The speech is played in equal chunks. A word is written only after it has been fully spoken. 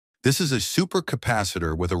This is a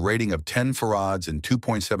supercapacitor with a rating of 10 farads and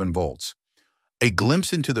 2.7 volts, a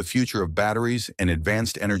glimpse into the future of batteries and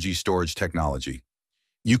advanced energy storage technology.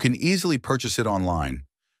 You can easily purchase it online.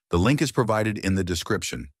 The link is provided in the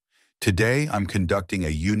description. Today, I'm conducting a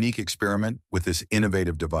unique experiment with this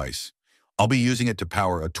innovative device. I'll be using it to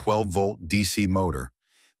power a 12-volt DC motor,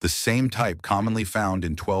 the same type commonly found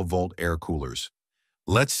in 12-volt air coolers.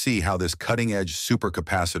 Let's see how this cutting-edge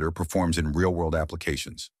supercapacitor performs in real-world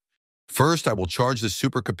applications. First, I will charge the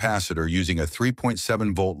supercapacitor using a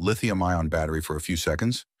 3.7-volt lithium-ion battery for a few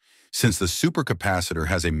seconds. Since the supercapacitor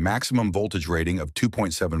has a maximum voltage rating of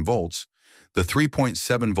 2.7 volts, the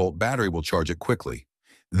 3.7-volt battery will charge it quickly.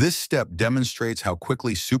 This step demonstrates how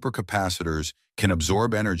quickly supercapacitors can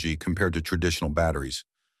absorb energy compared to traditional batteries,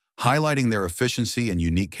 highlighting their efficiency and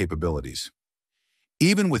unique capabilities.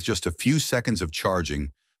 Even with just a few seconds of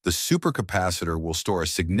charging, the supercapacitor will store a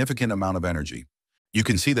significant amount of energy. You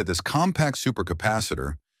can see that this compact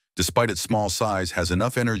supercapacitor, despite its small size, has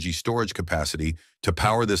enough energy storage capacity to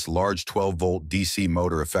power this large 12-volt DC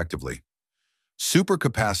motor effectively.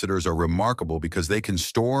 Supercapacitors are remarkable because they can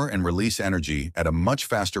store and release energy at a much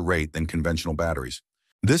faster rate than conventional batteries.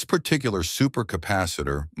 This particular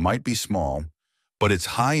supercapacitor might be small, but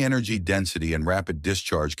its high energy density and rapid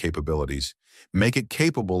discharge capabilities make it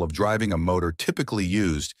capable of driving a motor typically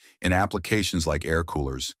used in applications like air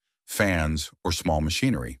coolers, fans, or small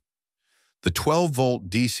machinery. The 12-volt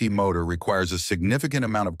DC motor requires a significant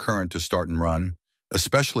amount of current to start and run,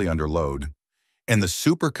 especially under load, and the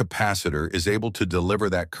supercapacitor is able to deliver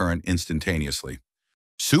that current instantaneously.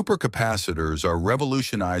 Supercapacitors are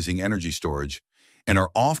revolutionizing energy storage and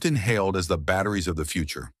are often hailed as the batteries of the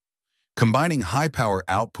future. Combining high power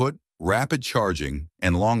output, rapid charging,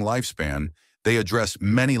 and long lifespan, they address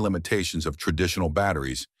many limitations of traditional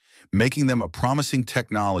batteries, making them a promising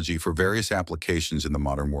technology for various applications in the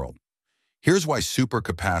modern world. Here's why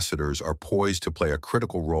supercapacitors are poised to play a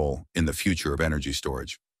critical role in the future of energy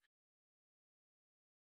storage.